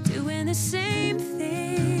 doing the same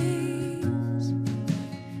things,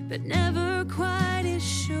 but never quite as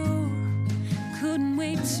sure. Couldn't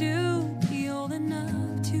wait to be old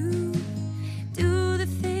enough to do the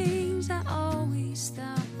things I always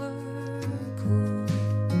thought were cool.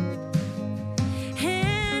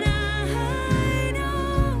 And I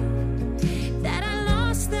know that I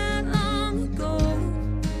lost that long ago,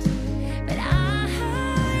 but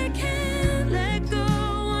I can't let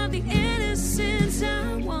go of the innocence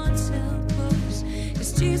I once held close.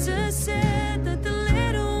 'Cause Jesus said that the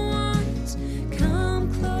little ones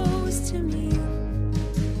come close to me.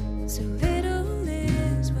 So little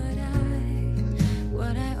is what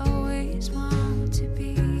I always want to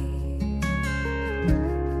be.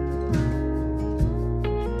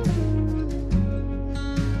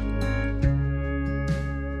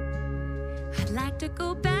 I'd like to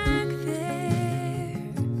go back there,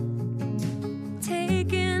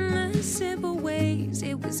 taking the simple ways.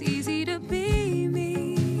 It was easy to be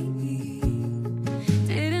me.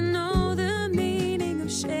 Didn't know the meaning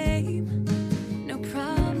of shame. No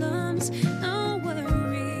problems, no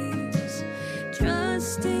worries.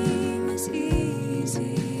 Trusting was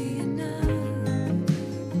easy enough.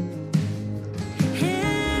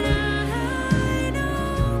 And I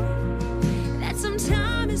know that some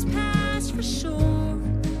time has passed for sure,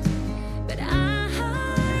 but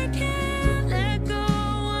I can't let go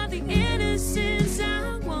of the innocence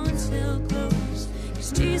I once held close.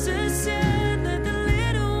 'Cause Jesus said that the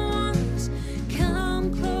little ones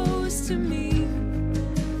come close to me.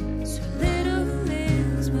 So little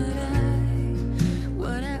is what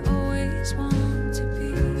I always want to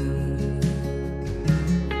be.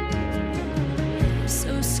 I'm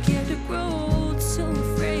so scared to grow old, so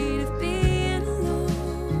afraid of being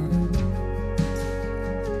alone.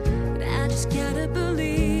 But I just gotta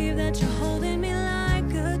believe that you're holding me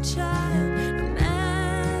like a child, no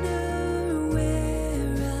matter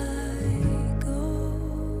where I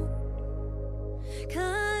go.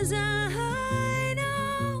 'Cause I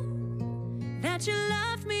know that you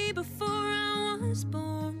loved me before I was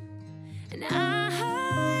born, and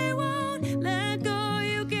I won't let go.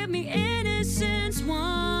 You give me innocence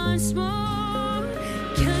once more.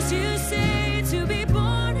 'Cause you say to be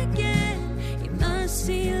born again, you must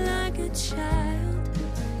see like a child.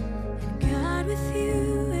 And God, with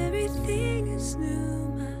you, everything is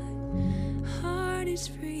new. My heart is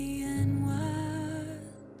free and wild.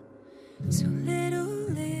 So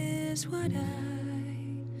little is what I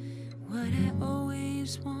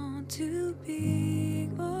always want to be.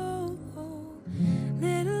 Oh, oh.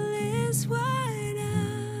 Little is what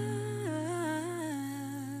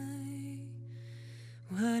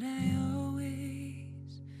I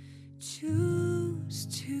always choose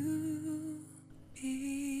to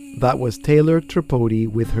be. That was Taylor Tripodi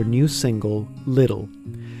with her new single, Little.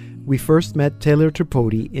 We first met Taylor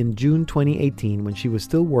Tripodi in June 2018 when she was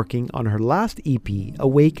still working on her last EP,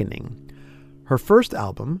 Awakening. Her first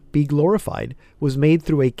album, Be Glorified, was made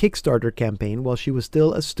through a Kickstarter campaign while she was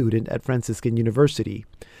still a student at Franciscan University.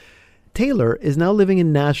 Taylor is now living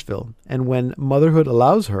in Nashville, and when motherhood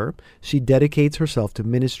allows her, she dedicates herself to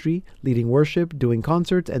ministry, leading worship, doing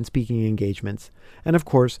concerts and speaking engagements, and of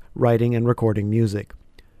course, writing and recording music.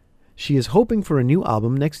 She is hoping for a new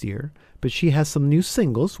album next year, but she has some new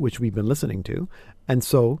singles, which we've been listening to, and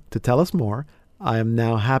so, to tell us more, I am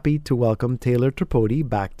now happy to welcome Taylor Tripodi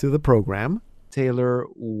back to the program. Taylor,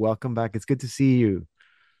 welcome back. It's good to see you.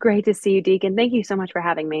 Great to see you, Deacon. Thank you so much for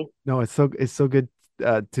having me. No, it's so good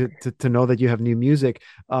to know that you have new music.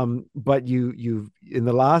 But you in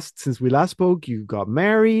the last since we last spoke, you got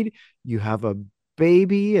married. You have a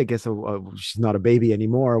baby. I guess she's not a baby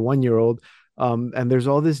anymore, a 1 year old. And there's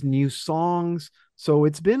all this new songs. So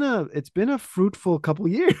it's been a fruitful couple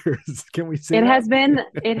years. Can we say It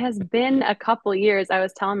that? has been a couple years. I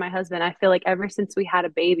was telling my husband, I feel like ever since we had a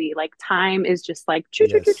baby, like time is just like choo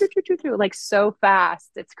choo choo choo Yes. choo choo choo, like so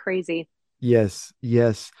fast. It's crazy. Yes,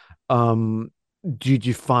 yes. Um, did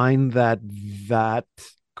you find that that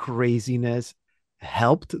craziness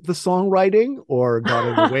helped the songwriting or got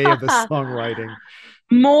in the way of the songwriting?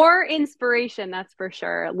 More inspiration, that's for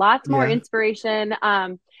sure. Lots more Yeah. inspiration.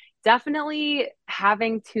 Definitely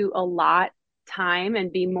having to allot time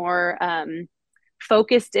and be more laser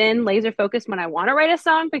focused when I want to write a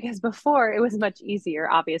song, because before it was much easier,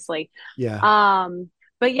 obviously. Yeah. Um,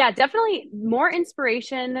 but yeah, definitely more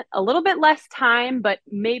inspiration, a little bit less time, but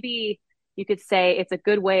maybe you could say it's a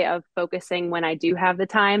good way of focusing when I do have the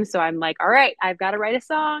time. So I'm like, all right, I've got to write a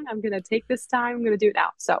song. I'm going to take this time. I'm going to do it now.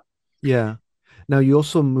 So Yeah. Now you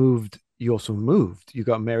also moved. You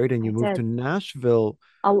got married and you I moved to did Nashville.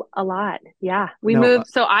 a lot. Yeah. We Now, moved.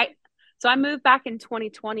 So I moved back in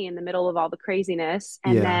 2020 in the middle of all the craziness.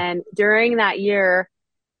 And yeah. then during that year,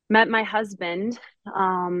 met my husband.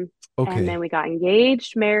 And then Okay. we got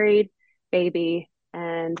engaged, married, baby,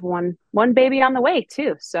 and one baby on the way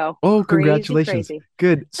too. So Oh, crazy, congratulations. crazy.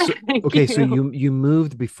 Good. So, Thank okay, so you. you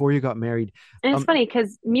moved before you got married. And it's Um, funny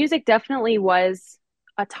because music definitely was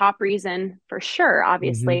a top reason for sure, mhm.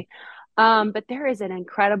 obviously. But there is an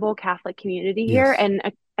incredible Catholic community here Yes.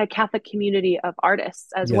 and a Catholic community of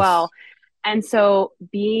artists as well. Yes. And so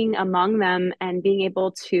being among them and being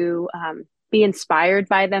able to be inspired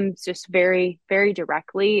by them just very, very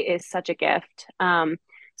directly is such a gift.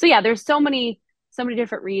 So yeah, there's so many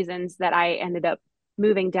different reasons that I ended up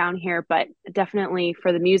moving down here, but definitely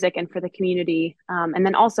for the music and for the community. And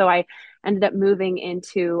then also I ended up moving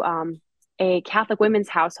into a Catholic women's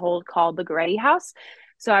household called the Goretti House.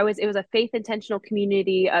 So it was a faith intentional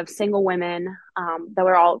community of single women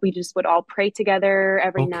that we just would all pray together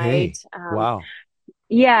every night. Okay. Wow.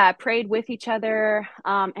 Yeah, prayed with each other.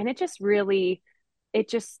 And it just really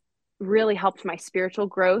helped my spiritual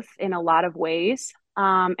growth in a lot of ways.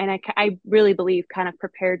 And I really believe kind of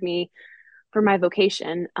prepared me for my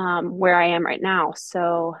vocation where I am right now.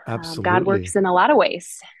 So God works Absolutely. in a lot of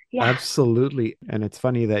ways. Yeah. Absolutely. And it's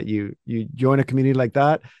funny that you join a community like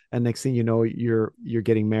that and next thing you know you're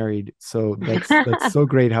getting married. So that's so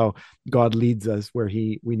great how God leads us where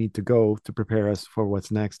we need to go to prepare us for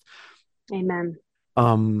what's next. Amen.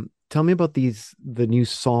 Tell me about the new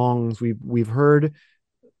songs we've heard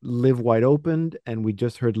Live Wide Open and we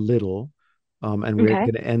just heard Little. And we're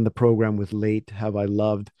Okay. going to end the program with Late Have I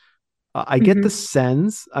Loved. I get the Hmm.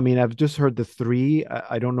 sense. I mean, I've just heard the three.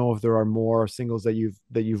 I don't know if there are more singles that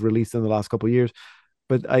you've released in the last couple of years,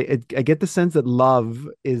 but I get the sense that love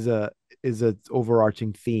is a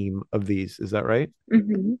overarching theme of these. Is that right?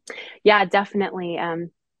 Hmm. Yeah, definitely.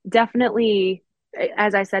 Definitely,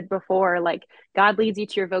 as I said before, like God leads you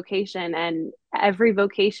to your vocation, and every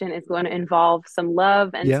vocation is going to involve some love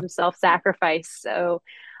and Yeah. some self-sacrifice. So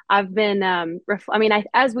I've been, I mean,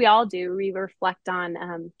 as we all do, we reflect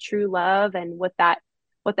on true love and what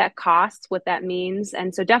that costs, what that means.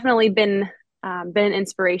 And so definitely been an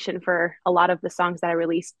inspiration for a lot of the songs that I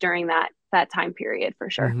released during that time period for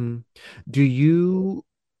sure. Hmm. Do you,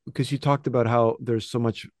 because you talked about how there's so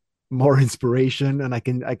much more inspiration, and I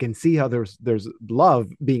can see how there's love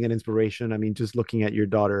being an inspiration. I mean, just looking at your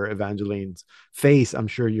daughter Evangeline's face, I'm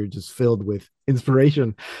sure you're just filled with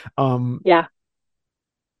inspiration. Um, Yeah.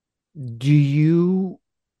 do you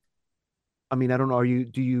I mean, I don't know.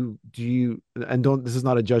 Do you, and don't, this is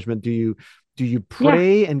not a judgment. Do you Yeah.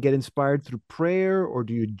 pray and get inspired through prayer, or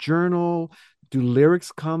do you journal? Do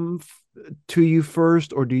lyrics come to you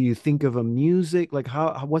first, or do you think of a music? Like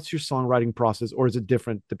what's your songwriting process, or is it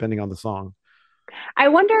different depending on the song? I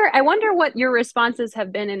wonder what your responses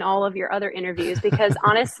have been in all of your other interviews, because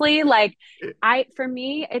honestly, like for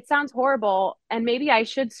me, it sounds horrible and maybe I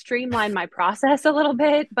should streamline my process a little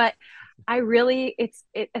bit, but I really,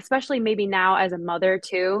 especially maybe now as a mother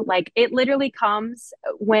too, like it literally comes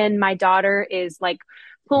when my daughter is like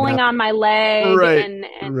pulling Nap. on my leg Right. and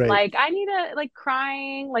Right. like I need a like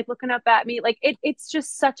crying, like looking up at me. Like it's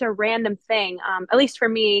just such a random thing. At least for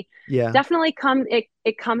me, Yeah. definitely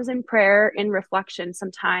it comes in prayer, in reflection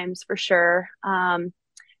sometimes for sure.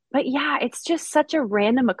 But yeah, it's just such a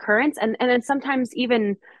random occurrence. And then sometimes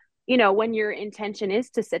even when your intention is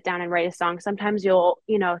to sit down and write a song, sometimes you'll,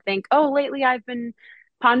 think, oh, lately I've been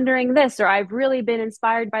pondering this, or I've really been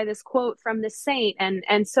inspired by this quote from this saint.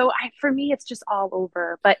 And so for me, it's just all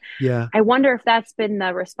over. But Yeah. I wonder if that's been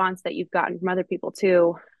the response that you've gotten from other people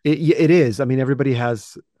too. It is. I mean, everybody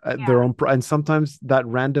has their Yeah. own, and sometimes that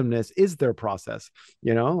randomness is their process,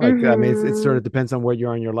 like, I mean, it sort Mhm. of depends on where you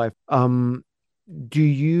are in your life. Do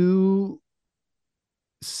you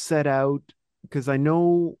set out, because I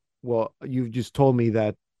know, well, you've just told me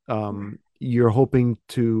that you're hoping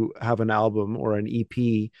to have an album or an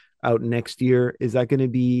EP out next year. Is that going to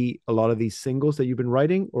be a lot of these singles that you've been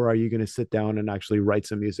writing, or are you going to sit down and actually write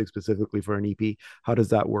some music specifically for an EP? How does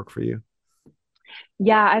that work for you?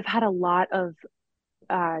 Yeah, I've had a lot of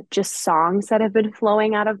just songs that have been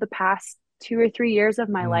flowing out of the past 2 or 3 years of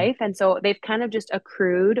my Mm. life. And so they've kind of just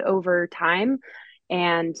accrued over time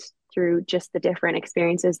and through just the different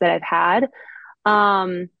experiences that I've had.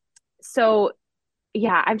 So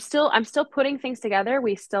yeah, I'm still putting things together.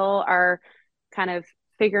 We still are kind of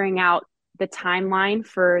figuring out the timeline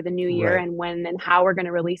for the new year Right. and when and how we're going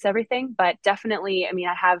to release everything. But definitely, I mean,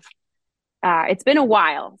 I have it's been a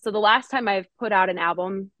while. So the last time I've put out an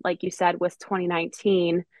album, like you said, was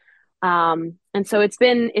 2019. And so it's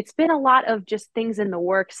been a lot of just things in the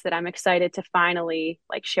works that I'm excited to finally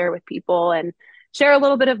like share with people and share a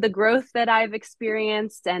little bit of the growth that I've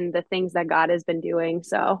experienced and the things that God has been doing.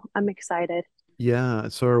 So I'm excited. Yeah,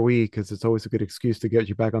 so are we, because it's always a good excuse to get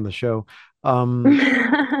you back on the show. Um,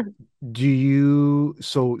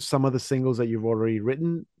 so some of the singles that you've already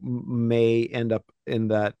written may end up in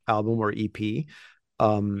that album or EP.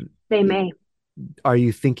 Um, They may. are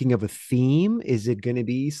you thinking of a theme? Is it going to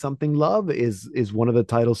be something love? Is one of the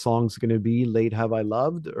title songs going to be "Late Have I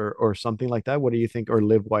Loved" or something like that? What do you think? Or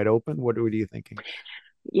 "Live Wide Open"? What are you thinking?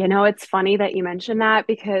 It's funny that you mentioned that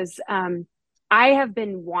because I have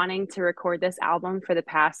been wanting to record this album for the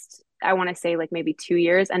past, I want to say like maybe 2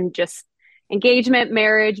 years, and just engagement,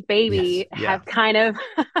 marriage, Yes. baby Yeah. have kind of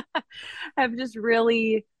have just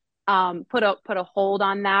really put a hold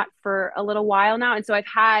on that for a little while now. And so I've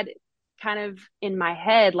had kind of in my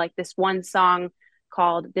head like this one song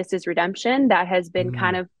called "This Is Redemption" that has been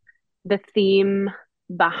kind Mm, of the theme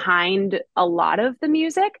behind a lot of the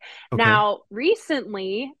music. okay. Now,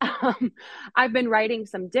 recently, I've been writing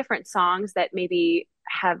some different songs that maybe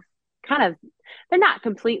have kind of, they're not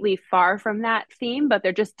completely far from that theme, but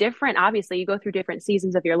they're just different. Obviously, you go through different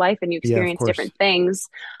seasons of your life and you Yeah, of experience course. different things.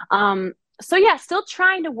 So yeah, still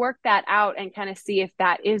trying to work that out and kind of see if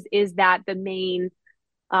that is that the main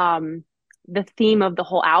um the theme of the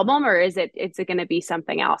whole album, or is it going to be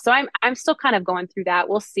something else. So I'm still kind of going through that.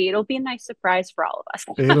 We'll see. It'll be a nice surprise for all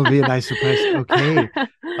It'll be a nice surprise. Okay.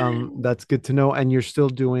 of us. That's good to know. And you're still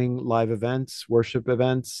doing live events, worship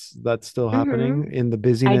events. That's still Hmm. happening in the I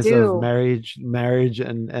busyness of do. marriage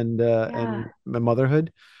and Yeah.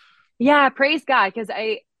 motherhood. Yeah, praise God, because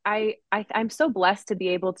I'm so blessed to be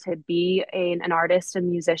able to be an artist and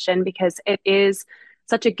musician, because it is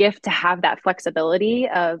such a gift to have that flexibility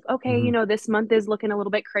of, okay, Mhm. this month is looking a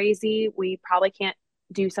little bit crazy. We probably can't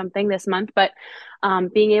do something this month, but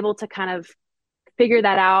being able to kind of figure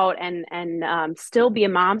that out and still be a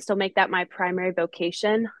mom, still make that my primary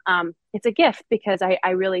vocation. It's a gift because I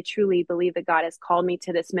really truly believe that God has called me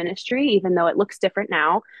to this ministry, even though it looks different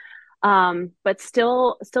now. But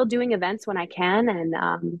still doing events when I can,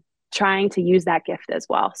 and trying to use that gift as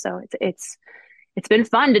well. So it's been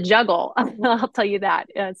fun to juggle. I'll tell you that.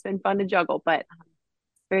 It's been fun to juggle, but I'm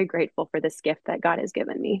very grateful for this gift that God has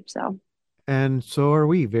given me. So And so are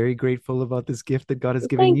we, very grateful about this gift that God has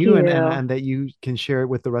given thank you, and you. and that you can share it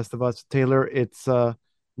with the rest of us. Taylor, it's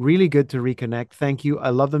really good to reconnect. Thank you. I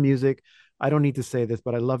love the music. I don't need to say this,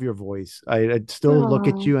 but I love your voice. I still look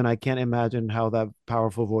at Oh, you and I can't imagine how that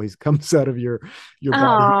powerful voice comes out of your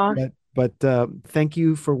body. oh, But thank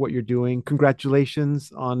you for what you're doing.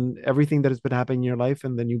 Congratulations on everything that has been happening in your life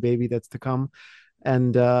and the new baby that's to come.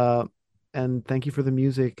 And and thank you for the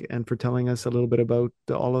music and for telling us a little bit about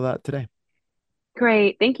all of that today.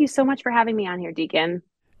 great. Thank you so much for having me on here, Deacon.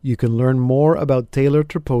 You can learn more about Taylor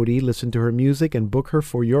Tripodi, listen to her music, and book her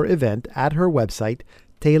for your event at her website,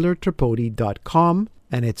 taylortripodi.com.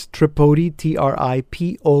 And it's Tripodi,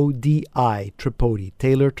 Tripodi, Tripodi,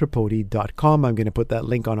 taylortripodi.com. I'm going to put that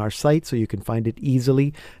link on our site so you can find it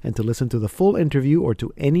easily. And to listen to the full interview or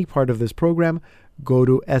to any part of this program, go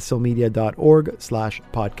to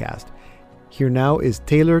slmedia.org/podcast. Here now is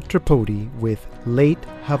Taylor Tripodi with "Late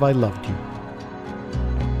Have I Loved You."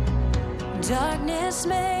 Darkness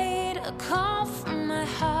made a call from my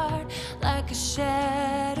heart, like a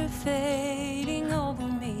shadow fading over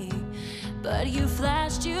me. But But you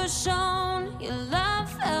flashed, you shone, your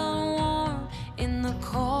love felt warm in the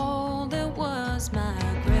cold that was my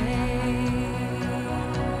grave.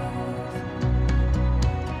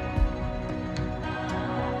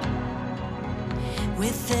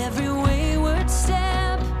 With every wayward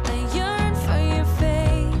step, I yearned for your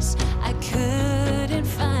face. I couldn't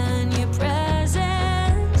find your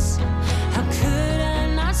presence. How could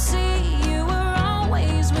I not see you were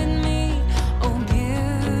always with me? Oh,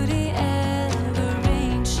 beauty ever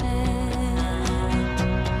ancient.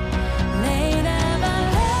 Late have I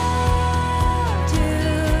loved you.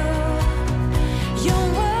 Your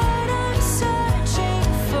word I'm searching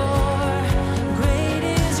for. Great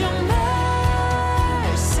is your mercy.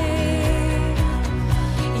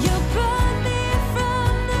 You brought me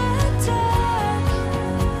from the dark.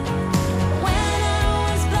 When I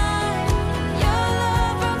was blind, your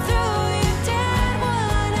love broke through. You did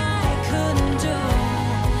what I couldn't do.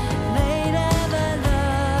 Late have I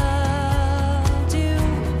loved you.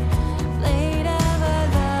 Late have I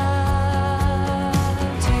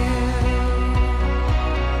loved you.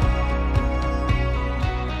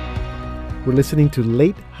 We're listening to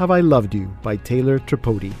Late Have I Loved You by Taylor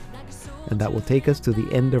Tripodi. And that will take us to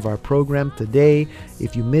the end of our program today.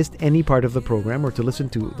 If you missed any part of the program or to listen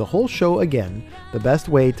to the whole show again, the best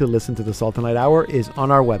way to listen to the Salt and Light Hour is on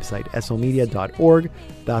our website, slmedia.org.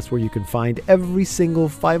 That's where you can find every single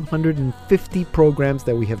 550 programs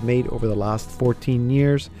that we have made over the last 14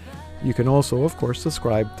 years. You can also, of course,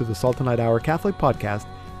 subscribe to the Salt and Light Hour Catholic podcast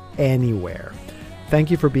anywhere. Thank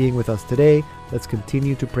you for being with us today. Let's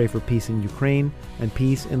continue to pray for peace in Ukraine and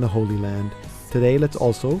peace in the Holy Land. Today, let's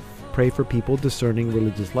also pray for people discerning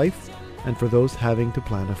religious life and for those having to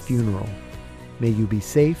plan a funeral. May you be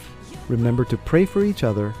safe, remember to pray for each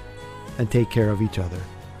other, and take care of each other.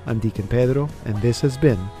 I'm Deacon Pedro, and this has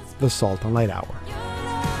been the Salt and Light Hour. Your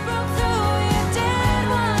love broke through. You did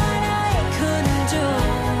what I couldn't do.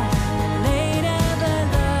 Late have I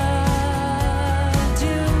loved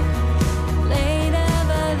you. Late have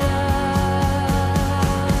I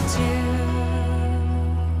loved you.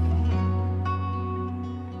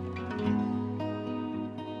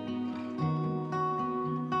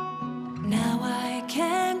 Now I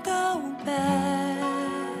can't go back.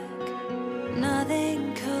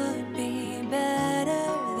 Nothing could be better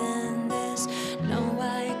than this. No,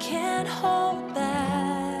 I can't hold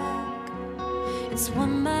back. It's what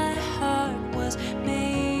my heart was made